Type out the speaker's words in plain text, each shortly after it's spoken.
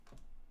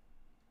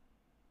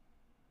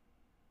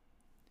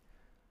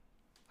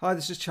Hi,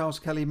 this is Charles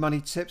Kelly,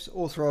 Money Tips,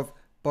 author of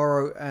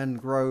Borrow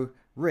and Grow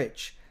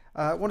Rich.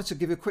 I wanted to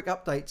give you a quick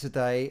update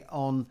today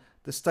on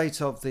the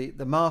state of the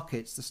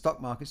markets, the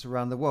stock markets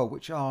around the world,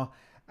 which are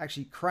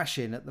actually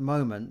crashing at the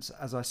moment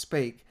as I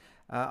speak.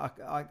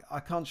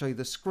 I can't show you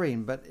the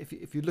screen, but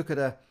if you look at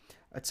a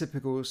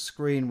typical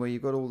screen where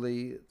you've got all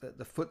the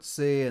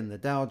FTSE and the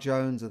Dow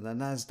Jones and the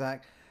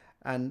Nasdaq,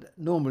 and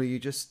normally you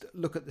just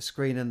look at the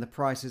screen and the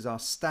prices are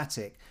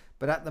static,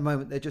 but at the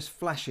moment they're just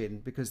flashing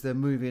because they're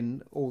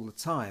moving all the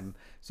time.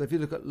 So if you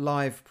look at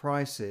live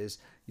prices,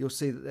 you'll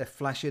see that they're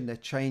flashing, they're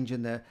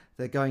changing,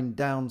 they're going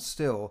down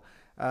still.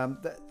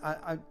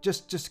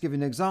 Just to give you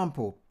an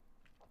example,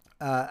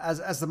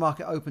 as the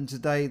market opened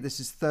today, this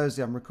is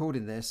Thursday, I'm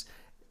recording this,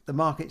 the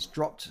market's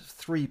dropped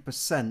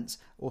 3%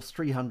 or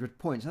 300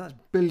 points, and that's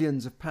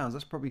billions of pounds.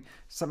 That's probably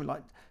something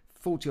like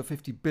 40 or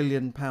 50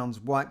 billion pounds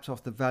wiped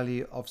off the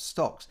value of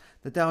stocks.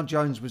 The Dow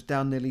Jones was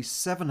down nearly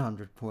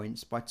 700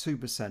 points by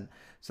 2%.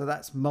 So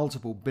that's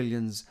multiple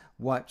billions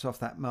wiped off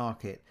that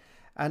market.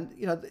 And,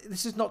 you know,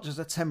 this is not just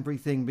a temporary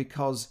thing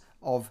because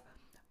of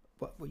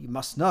what you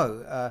must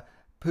know,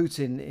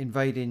 Putin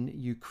invading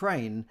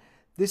Ukraine.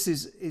 This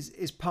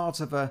is part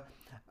of a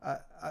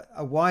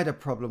wider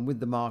problem with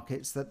the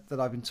markets that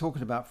I've been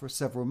talking about for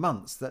several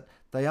months, that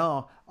they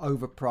are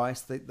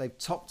overpriced. They've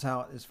topped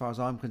out as far as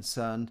I'm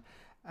concerned,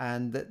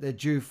 and that they're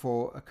due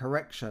for a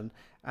correction.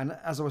 And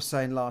as I was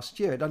saying last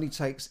year, it only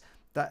takes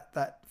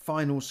that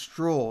final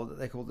straw that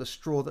they call the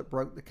straw that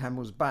broke the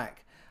camel's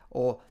back,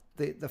 or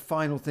the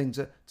final thing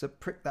to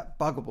prick that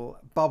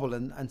bubble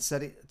and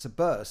set it to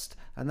burst.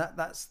 And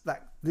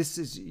this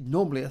is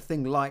normally a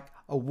thing like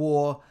a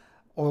war,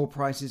 oil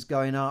prices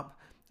going up,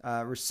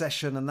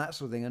 recession and that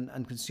sort of thing,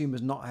 and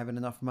consumers not having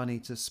enough money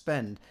to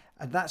spend.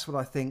 And that's what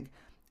I think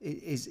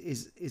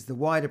is the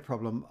wider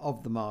problem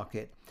of the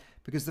market,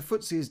 because the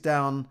FTSE is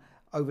down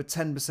over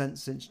 10%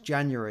 since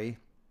January,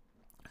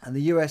 and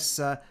the US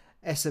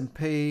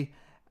S&P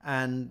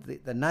and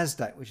the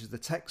Nasdaq, which is the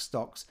tech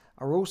stocks,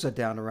 are also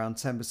down around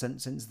 10%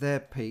 since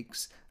their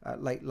peaks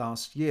late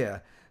last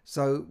year.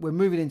 So we're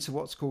moving into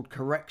what's called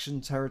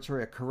correction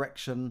territory, a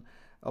correction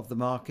of the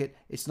market.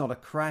 It's not a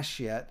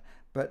crash yet,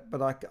 but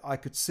I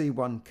could see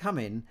one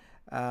coming.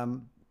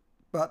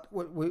 But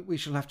we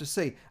shall have to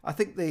see. I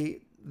think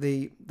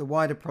the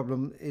wider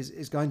problem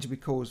is going to be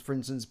caused, for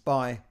instance,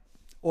 by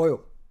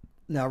oil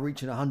now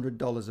reaching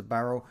 $100 a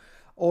barrel.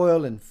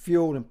 Oil and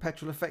fuel and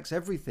petrol affects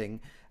everything,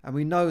 and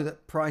we know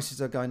that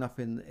prices are going up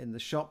in the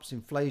shops.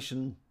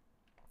 Inflation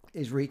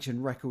is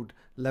reaching record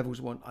levels.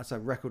 I say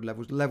record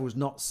levels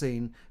not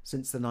seen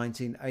since the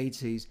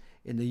 1980s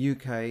in the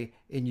UK,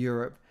 in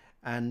Europe,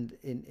 and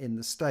in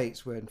the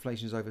States, where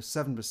inflation is over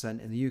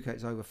 7%. In the UK,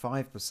 it's over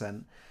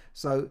 5%.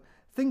 So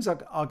things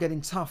are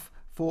getting tough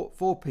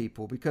for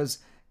people, because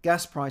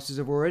gas prices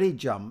have already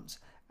jumped,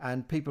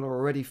 and people are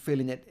already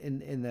feeling it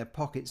in their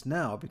pockets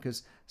now,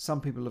 because some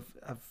people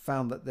have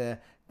found that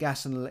their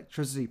gas and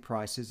electricity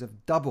prices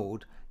have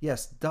doubled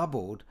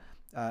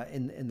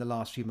in the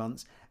last few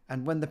months.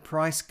 And when the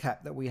price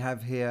cap that we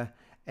have here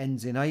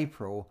ends in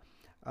April,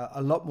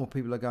 a lot more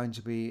people are going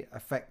to be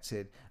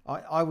affected.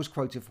 I was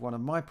quoted for one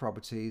of my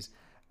properties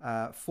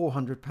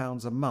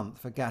 £400 a month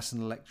for gas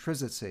and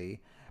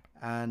electricity,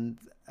 and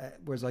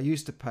whereas I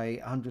used to pay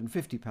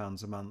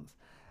 £150 a month.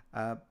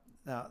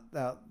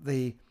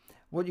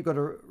 What you've got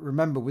to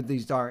remember with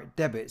these direct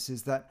debits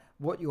is that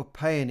what you're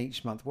paying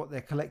each month, what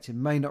they're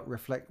collecting, may not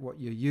reflect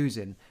what you're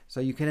using. So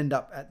you can end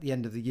up at the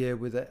end of the year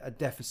with a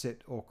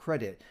deficit or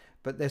credit.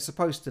 But they're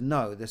supposed to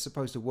know, they're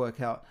supposed to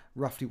work out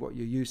roughly what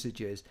your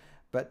usage is.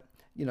 But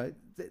you know,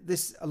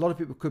 a lot of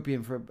people could be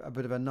in for a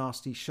bit of a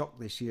nasty shock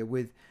this year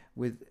with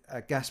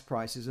gas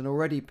prices, and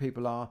already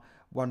people are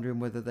wondering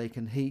whether they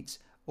can heat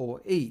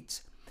or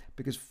eat,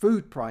 because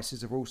food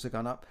prices have also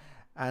gone up,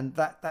 and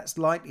that's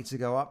likely to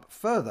go up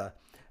further,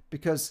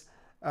 because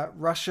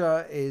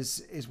Russia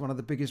is one of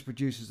the biggest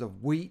producers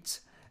of wheat.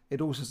 It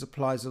also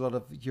supplies a lot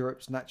of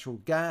Europe's natural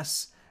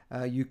gas.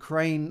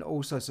 Ukraine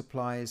also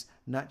supplies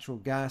natural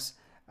gas,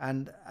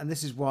 and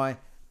this is why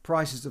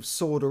prices have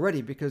soared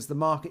already, because the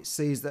market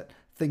sees that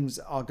things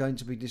are going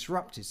to be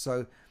disrupted.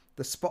 So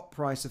the spot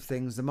price of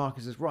things, the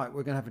market says, right,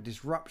 we're going to have a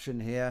disruption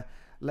here.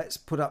 Let's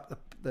put up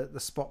the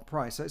spot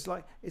price. So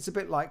it's a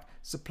bit like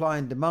supply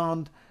and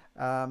demand,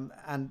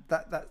 and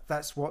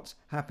that's what's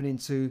happening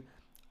to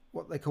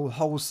what they call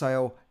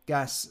wholesale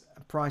gas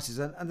prices,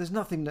 and there's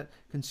nothing that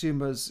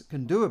consumers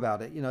can do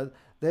about it. You know,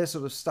 they're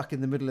sort of stuck in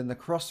the middle in the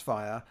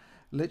crossfire,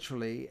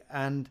 literally,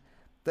 and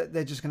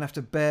they're just going to have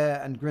to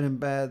bear and grin and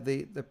bear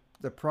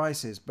the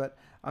prices. But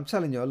I'm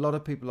telling you, a lot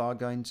of people are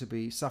going to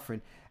be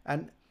suffering.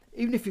 And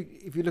even if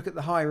you look at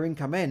the higher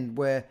income end,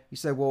 where you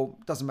say, well,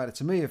 it doesn't matter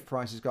to me if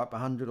prices go up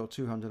 100 or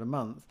 200 a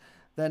month,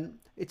 then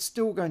it's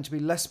still going to be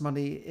less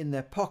money in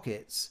their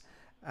pockets.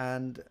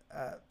 And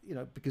you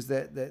know, because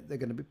they're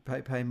going to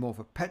be paying more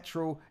for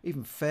petrol.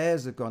 Even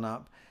fares have gone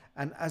up,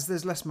 and as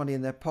there's less money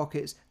in their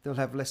pockets, they'll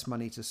have less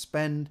money to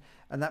spend,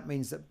 and that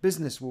means that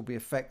business will be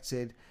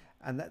affected,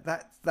 and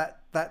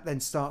that then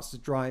starts to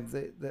drive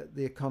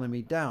the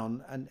economy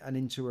down and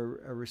into a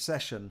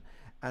recession,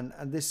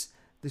 and this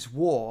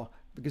war,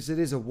 because it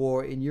is a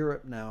war in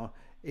Europe now,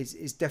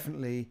 is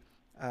definitely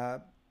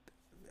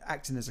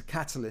acting as a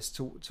catalyst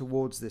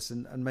towards this,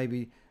 and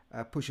maybe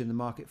pushing the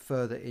market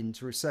further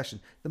into recession.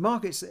 The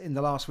markets in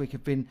the last week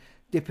have been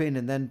dipping,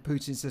 and then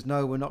Putin says,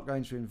 no, we're not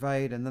going to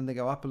invade, and then they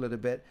go up a little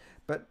bit.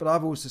 But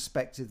I've always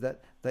suspected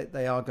that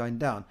they are going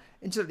down.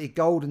 Incidentally,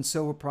 gold and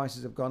silver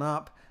prices have gone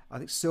up. I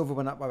think silver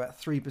went up by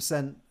about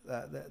 3%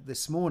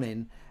 this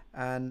morning,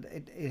 and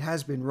it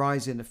has been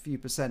rising a few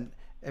percent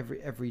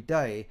every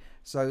day.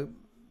 So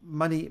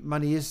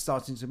money is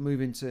starting to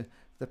move into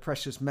the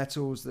precious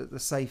metals, the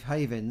safe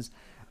havens.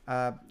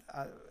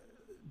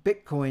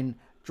 Bitcoin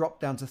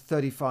dropped down to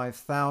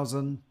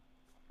 35,000.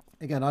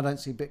 Again, I don't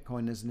see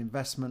Bitcoin as an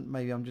investment.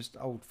 Maybe I'm just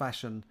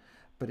old-fashioned,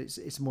 but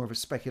it's more of a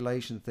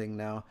speculation thing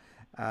now.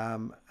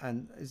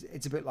 And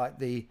it's a bit like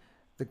the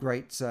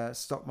great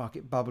stock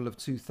market bubble of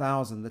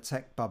 2000, the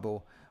tech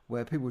bubble,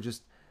 where people were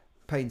just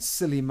paying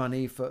silly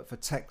money for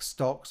tech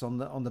stocks on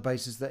the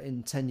basis that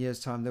in 10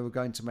 years' time they were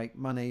going to make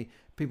money.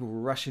 People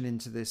were rushing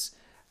into this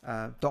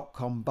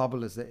dot-com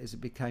bubble as it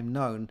became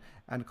known,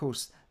 and of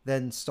course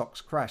then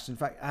stocks crashed. In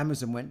fact,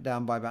 Amazon went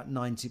down by about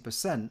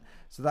 90%,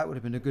 so that would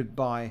have been a good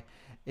buy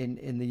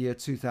in the year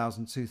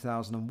 2000,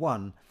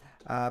 2001.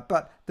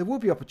 But there will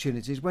be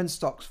opportunities when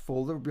stocks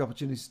fall. There will be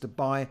opportunities to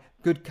buy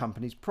good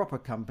companies, proper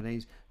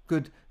companies,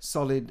 good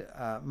solid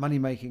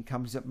money-making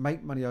companies that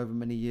make money over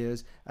many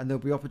years, and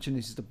there'll be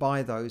opportunities to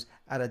buy those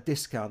at a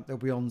discount. They'll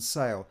be on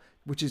sale,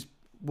 which is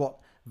what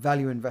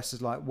value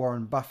investors like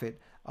Warren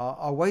Buffett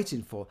are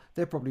waiting for.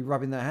 They're probably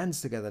rubbing their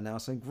hands together now,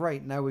 saying,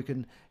 great, now we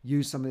can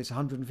use some of this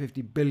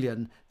 150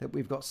 billion that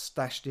we've got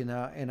stashed in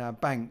our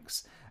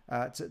banks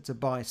to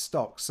buy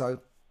stocks.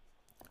 So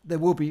there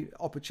will be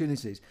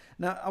opportunities.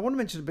 Now, I want to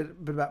mention a bit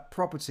about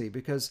property,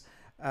 because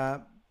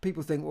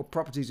people think, well,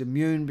 property's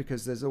immune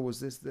because there's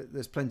always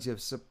there's plenty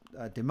of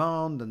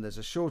demand and there's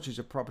a shortage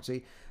of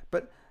property.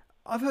 But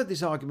I've heard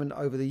this argument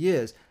over the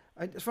years.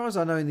 As far as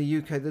I know, in the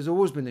UK, there's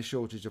always been a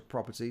shortage of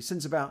property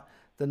since about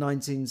the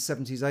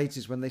 1970s,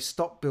 80s, when they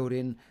stopped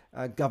building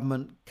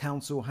government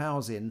council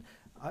housing.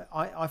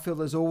 I feel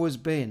there's always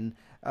been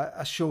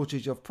a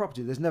shortage of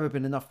property. There's never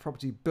been enough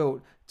property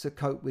built to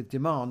cope with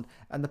demand,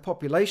 and the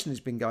population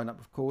has been going up,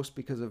 of course,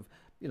 because of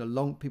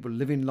people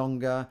living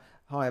longer,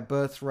 higher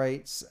birth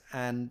rates,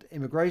 and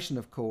immigration,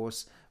 of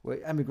course, where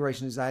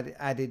immigration has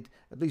added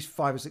at least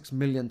 5 or 6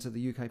 million to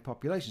the UK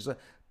population. So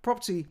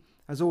property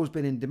has always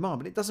been in demand,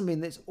 but it doesn't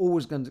mean that it's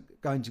always going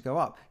to go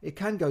up. It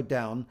can go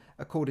down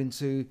according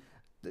to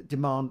the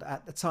demand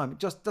at the time. It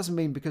just doesn't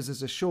mean because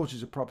there's a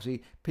shortage of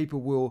property,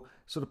 people will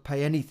sort of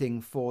pay anything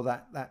for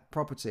that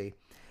property.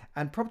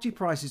 And property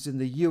prices in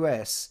the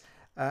US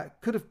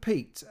could have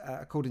peaked,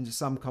 according to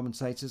some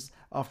commentators,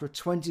 after a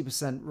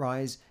 20%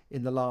 rise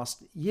in the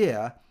last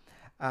year.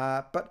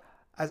 But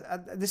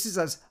this is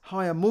as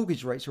higher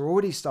mortgage rates are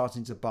already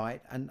starting to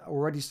bite and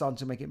already starting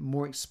to make it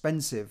more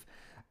expensive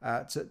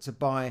to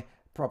buy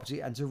property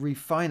and to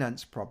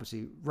refinance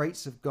property.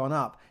 Rates have gone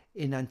up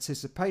in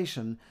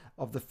anticipation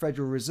of the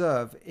Federal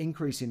Reserve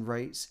increasing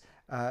rates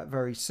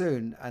very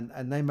soon,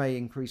 and they may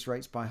increase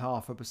rates by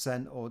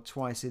 0.5% or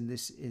twice in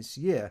this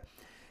year.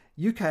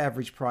 UK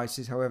average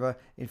prices, however,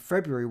 in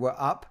February were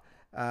up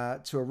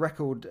to a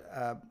record,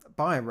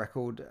 by a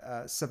record,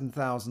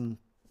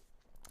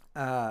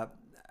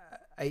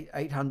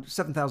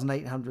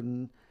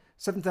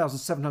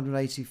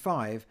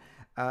 7,785.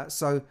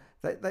 So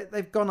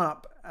they've gone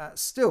up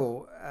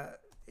still,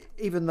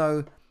 even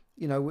though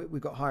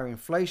we've got higher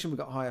inflation, we've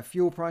got higher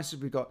fuel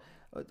prices, we've got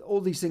all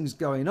these things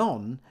going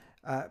on.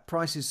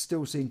 Prices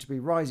still seem to be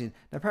rising.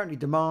 Now, apparently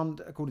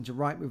demand, according to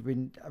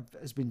Rightmove,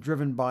 has been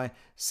driven by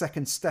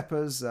second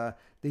steppers.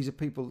 These are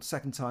people,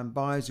 second-time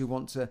buyers who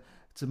want to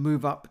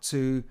move up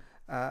to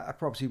a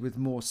property with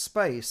more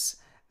space,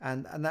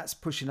 and that's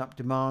pushing up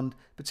demand,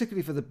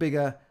 particularly for the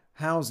bigger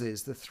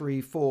houses, the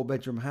 3-4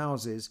 bedroom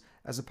houses,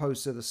 as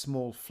opposed to the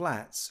small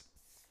flats,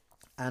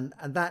 and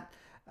that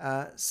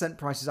sent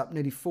prices up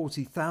nearly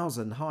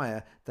 40,000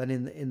 higher than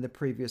in the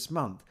previous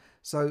month.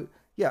 So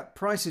yeah,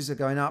 prices are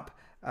going up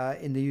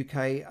in the UK,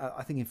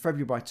 I think in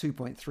February by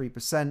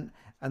 2.3%,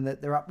 and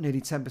that they're up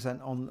nearly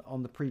 10%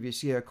 on the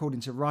previous year,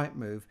 according to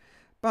Rightmove.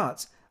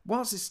 But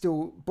whilst it's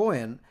still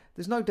buoyant,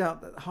 there's no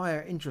doubt that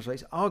higher interest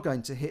rates are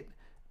going to hit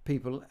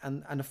people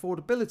and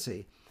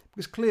affordability,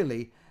 because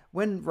clearly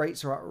when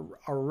rates are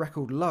a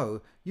record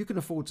low, you can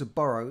afford to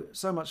borrow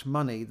so much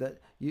money that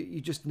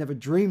you just never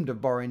dreamed of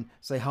borrowing,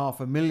 say,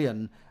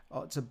 500,000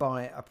 to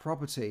buy a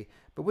property.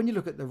 But when you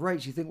look at the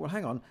rates, you think, well,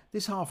 hang on,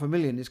 this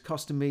 500,000 is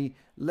costing me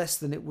less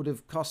than it would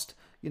have cost,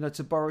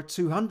 to borrow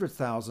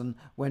 200,000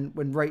 when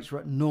rates were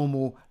at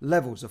normal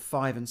levels of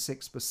 5 and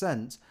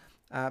 6%.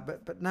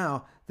 But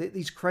now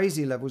these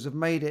crazy levels have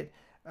made it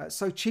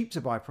so cheap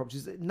to buy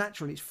properties that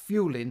naturally it's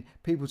fueling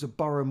people to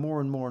borrow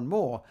more and more and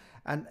more.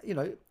 And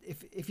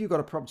if you've got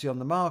a property on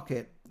the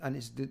market and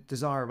it's a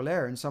desirable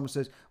area, and someone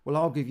says, well,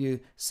 I'll give you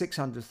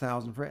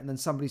 600,000 for it, and then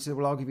somebody says,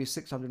 well, I'll give you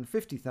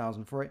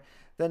 650,000 for it,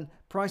 then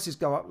prices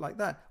go up like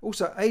that.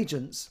 Also,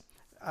 agents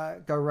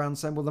go around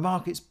saying, well, the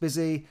market's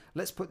busy,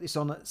 let's put this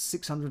on at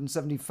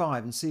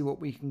 675 and see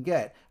what we can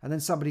get. And then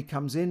somebody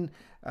comes in,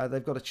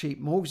 they've got a cheap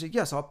mortgage,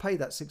 yes, I'll pay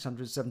that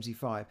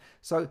 675.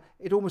 So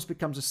it almost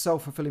becomes a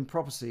self-fulfilling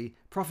prophecy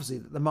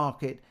that the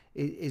market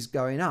is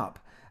going up.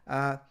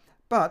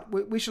 But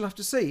we shall have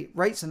to see.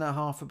 Rates are now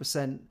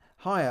 0.5%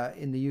 higher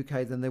in the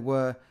UK than they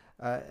were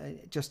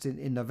just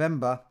in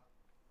November.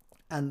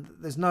 And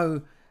there's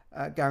no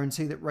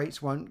guarantee that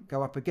rates won't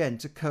go up again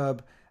to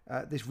curb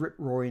this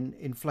rip-roaring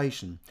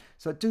inflation.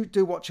 So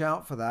do watch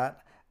out for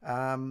that.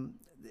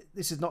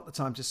 This is not the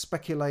time to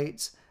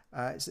speculate.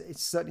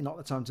 It's certainly not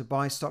the time to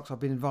buy stocks. I've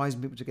been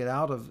advising people to get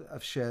out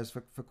of shares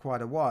for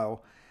quite a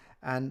while.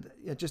 And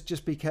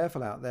just be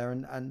careful out there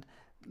and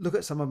look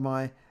at some of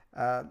my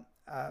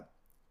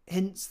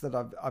hints that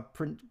I've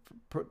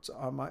put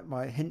on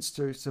my hints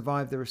to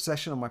survive the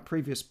recession on my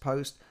previous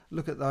post.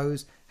 Look at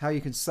those, how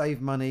you can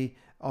save money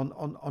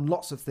on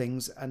lots of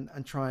things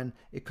and try and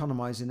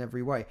economize in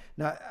every way.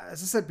 Now,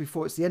 as I said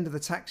before, it's the end of the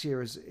tax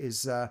year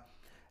is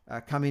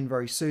coming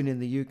very soon in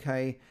the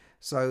UK.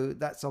 So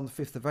that's on the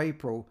 5th of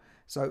April.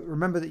 So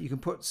remember that you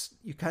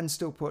can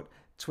still put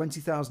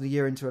 20,000 a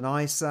year into an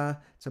ISA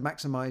to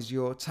maximize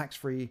your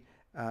tax-free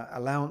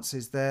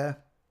allowances there.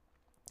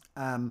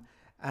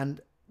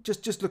 And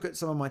just look at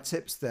some of my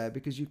tips there,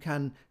 because you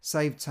can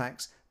save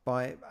tax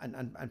by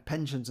and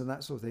pensions and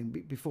that sort of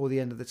thing before the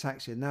end of the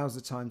tax year. Now's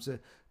the time to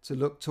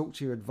talk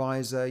to your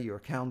advisor, your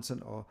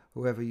accountant, or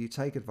whoever you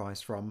take advice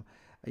from,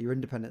 your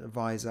independent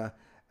advisor,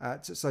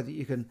 so that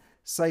you can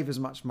save as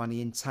much money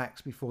in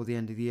tax before the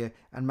end of the year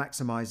and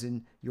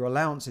maximizing your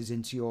allowances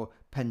into your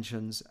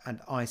pensions and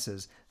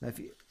ISAs. Now,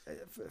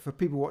 for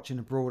people watching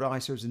abroad,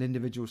 ISA is an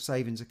individual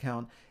savings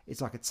account.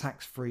 It's like a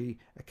tax-free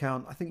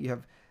account. I think you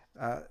have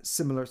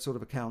similar sort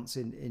of accounts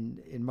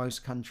in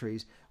most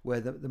countries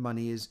where the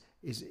money is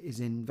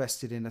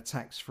invested in a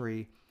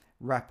tax-free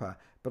wrapper.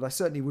 But I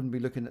certainly wouldn't be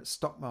looking at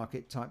stock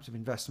market types of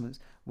investments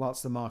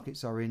whilst the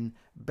markets are in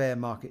bear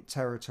market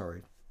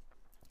territory.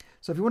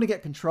 So if you want to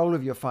get control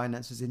of your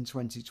finances in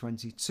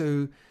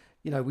 2022,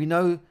 we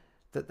know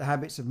that the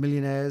habits of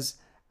millionaires,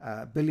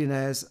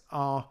 billionaires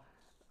are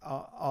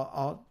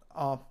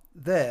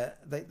there.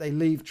 They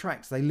leave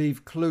tracks, they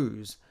leave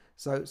clues.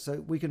 So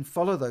we can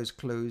follow those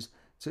clues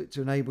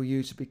to enable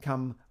you to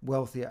become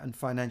wealthier and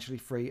financially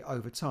free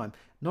over time.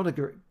 Not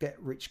a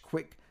get rich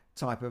quick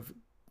type of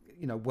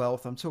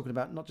wealth. I'm talking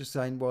about not just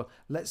saying, well,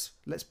 let's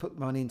put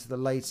money into the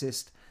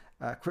latest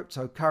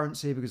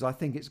cryptocurrency because I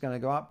think it's going to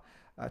go up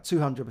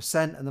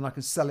 200%, and then I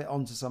can sell it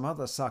on to some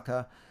other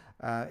sucker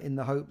in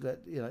the hope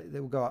that they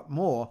will go up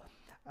more.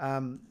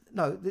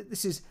 No,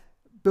 this is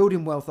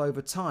building wealth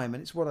over time,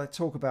 and it's what I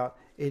talk about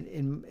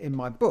in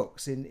my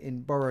books,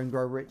 in Borrow and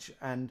Grow Rich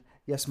and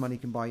Yes, Money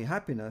Can Buy You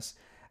Happiness.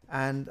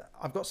 And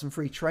I've got some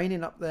free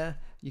training up there.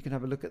 You can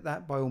have a look at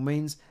that by all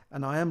means.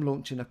 And I am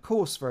launching a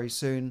course very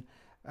soon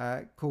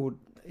called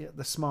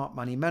The Smart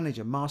Money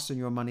Manager, Mastering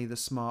Your Money the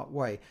Smart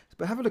Way.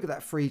 But have a look at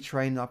that free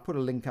training. I'll put a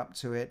link up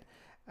to it,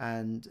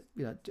 and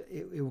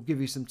it will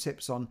give you some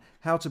tips on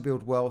how to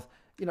build wealth,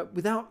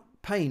 without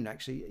pain.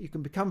 Actually, you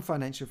can become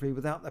financially free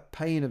without the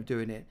pain of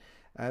doing it,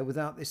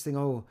 without this thing,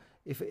 oh,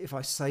 if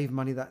I save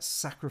money, that's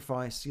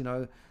sacrifice.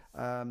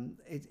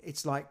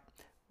 It's like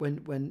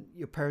when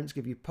your parents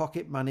give you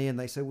pocket money and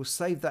they say, well,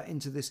 save that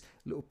into this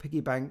little piggy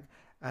bank,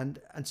 and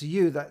to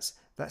you that's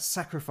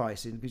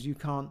sacrificing, because you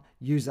can't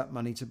use that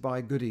money to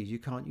buy goodies, you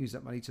can't use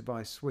that money to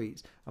buy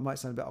sweets. I might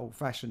sound a bit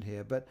old-fashioned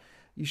here, but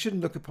you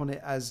shouldn't look upon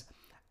it as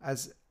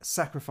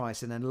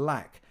sacrificing and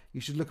lack.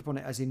 You should look upon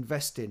it as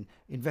investing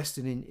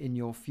in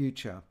your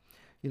future.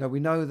 We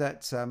know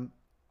that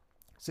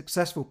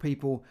successful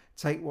people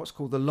take what's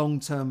called the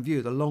long-term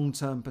view, the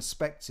long-term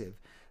perspective.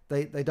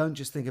 They don't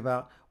just think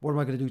about, what am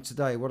I going to do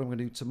today? What am I going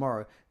to do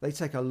tomorrow? They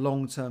take a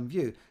long-term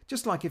view.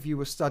 Just like if you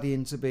were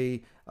studying to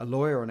be a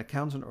lawyer or an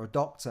accountant or a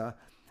doctor,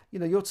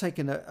 you're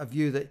taking a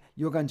view that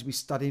you're going to be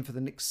studying for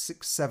the next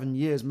 6-7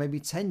 years,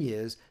 maybe 10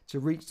 years to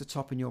reach the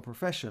top in your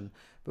profession.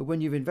 But when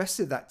you've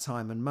invested that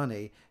time and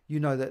money, you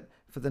know that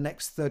for the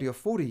next 30 or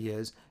 40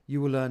 years,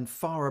 you will earn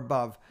far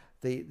above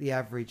the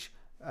average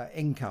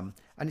income.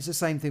 And it's the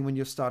same thing when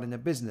you're starting a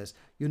business.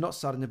 You're not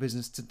starting a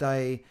business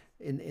today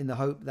in the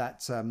hope that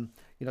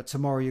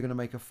tomorrow you're going to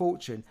make a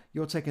fortune.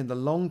 You're taking the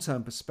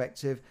long-term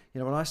perspective.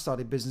 When I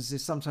started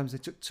businesses, sometimes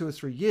it took 2 or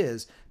 3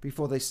 years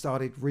before I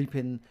started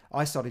reaping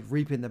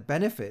the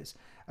benefits.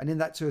 And in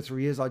that 2 or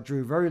 3 years, I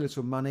drew very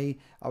little money.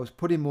 I was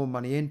putting more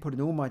money in,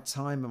 putting all my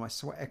time and my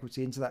sweat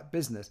equity into that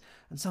business.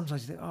 And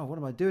sometimes you think, oh, what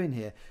am I doing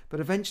here? But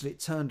eventually it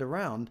turned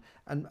around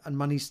and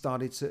money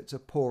started to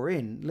pour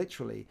in,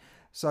 literally.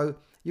 So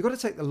you've got to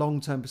take the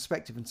long-term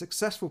perspective, and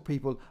successful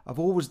people have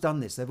always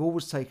done this. They've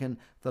always taken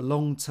the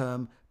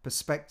long-term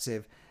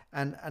perspective,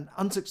 and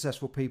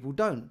unsuccessful people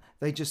don't.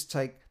 They just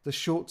take the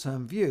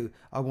short-term view.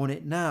 I want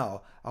it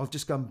now. I'll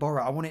just go and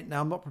borrow. I want it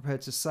now. I'm not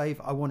prepared to save.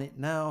 I want it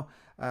now.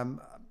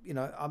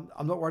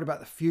 I'm not worried about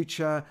the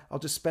future. I'll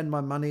just spend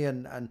my money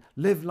and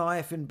live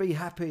life and be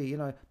happy,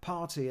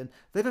 party. And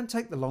they don't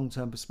take the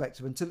long-term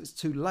perspective until it's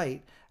too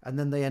late. And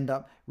then they end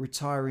up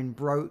retiring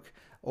broke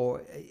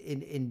or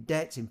in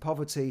debt, in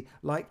poverty,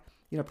 like,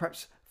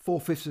 perhaps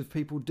 4/5 of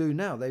people do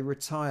now. They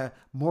retire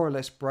more or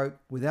less broke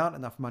without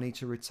enough money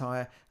to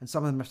retire. And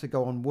some of them have to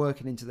go on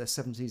working into their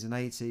 70s and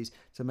 80s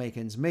to make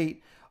ends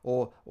meet.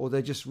 Or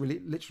they're just really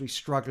literally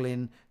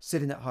struggling,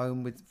 sitting at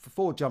home with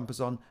 4 jumpers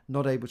on,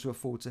 not able to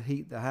afford to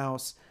heat the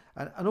house.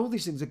 And all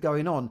these things are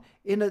going on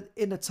in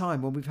a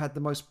time when we've had the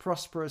most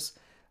prosperous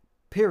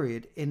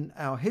period in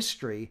our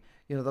history.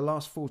 The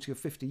last 40 or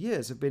 50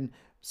 years have been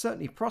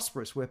certainly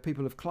prosperous, where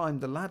people have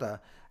climbed the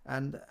ladder,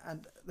 and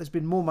there's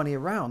been more money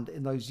around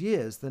in those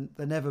years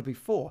than ever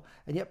before.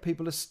 And yet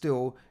people are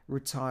still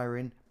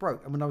retiring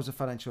broke. And when I was a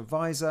financial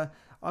advisor,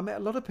 I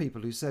met a lot of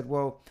people who said,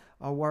 well,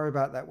 I'll worry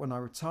about that when I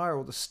retire,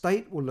 or the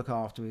state will look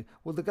after me.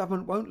 Well, the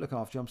government won't look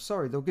after you. I'm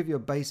sorry, they'll give you a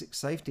basic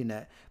safety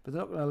net, but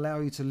they're not going to allow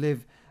you to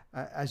live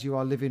as you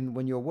are living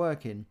when you're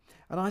working.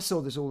 And I saw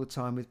this all the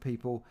time with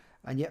people,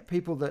 and yet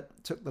people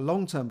that took the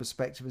long-term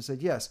perspective and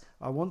said, yes,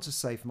 I want to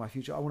save for my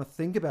future. I want to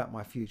think about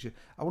my future.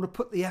 I want to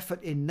put the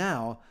effort in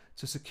now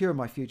to secure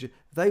my future.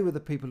 They were the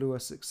people who were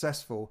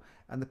successful,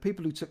 and the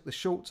people who took the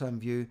short-term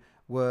view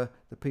were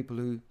the people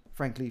who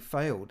frankly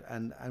failed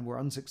and were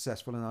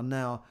unsuccessful and are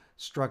now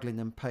struggling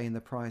and paying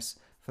the price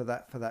for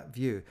that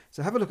view.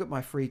 So have a look at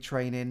my free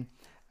training,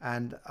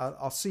 and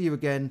I'll see you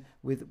again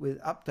with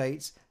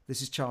updates.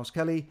 This is Charles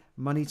Kelly,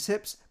 Money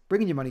Tips,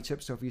 bringing you money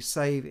tips to help you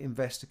save,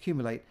 invest,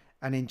 accumulate,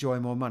 and enjoy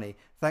more money.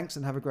 Thanks,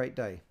 and have a great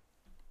day.